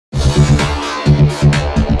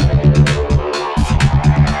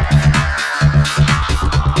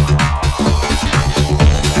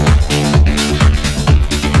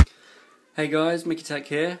Hey guys, Mickey Tech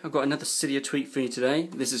here. I've got another Cydia tweak for you today.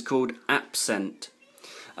 This is called AppCent.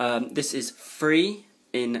 This is free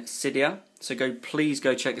in Cydia, so please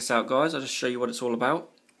go check this out, guys. I'll just show you what it's all about.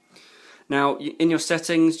 Now, in your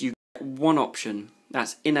settings, you get one option.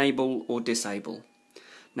 That's enable or disable.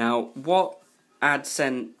 Now, what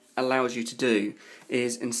AppCent allows you to do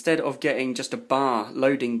is, instead of getting just a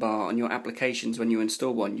loading bar on your applications when you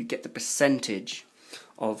install one, you get the percentage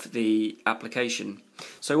of the application.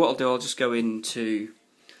 So what I'll do, I'll just go into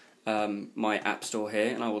my app store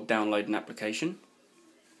here and I will download an application.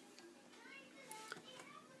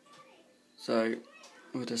 So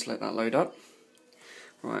we'll just let that load up.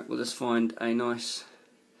 Right, we'll just find a nice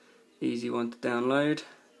easy one to download.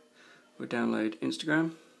 We'll download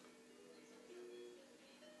Instagram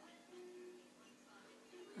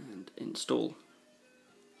and install.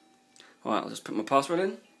 Alright, I'll just put my password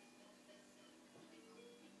in.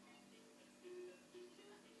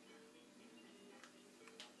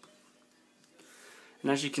 And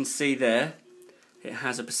as you can see there, it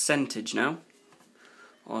has a percentage now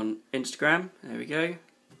on Instagram. There we go.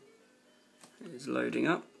 It is loading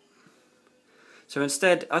up. So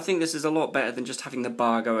instead, I think this is a lot better than just having the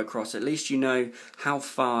bar go across. At least you know how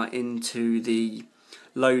far into the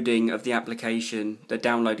loading of the application, the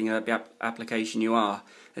downloading of the application you are,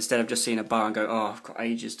 instead of just seeing a bar and go, oh, I've got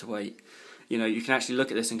ages to wait. You know, you can actually look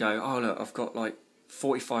at this and go, oh look, I've got like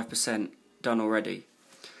 45% done already.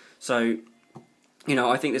 So, you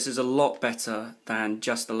know, I think this is a lot better than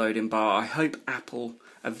just the loading bar. I hope Apple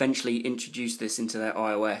eventually introduce this into their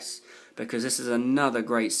iOS, because this is another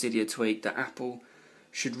great Cydia tweak that Apple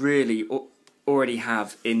should really already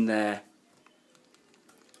have in their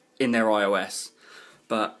iOS.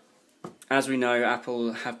 But as we know,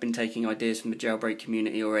 Apple have been taking ideas from the jailbreak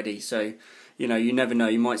community already, so you know, you never know,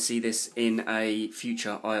 you might see this in a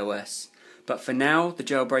future iOS. But for now, the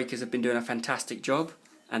jailbreakers have been doing a fantastic job,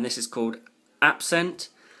 and this is called AppCent,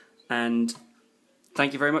 and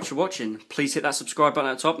thank you very much for watching. Please hit that subscribe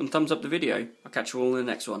button at the top and thumbs up the video. I'll catch you all in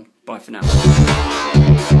the next one. Bye for now.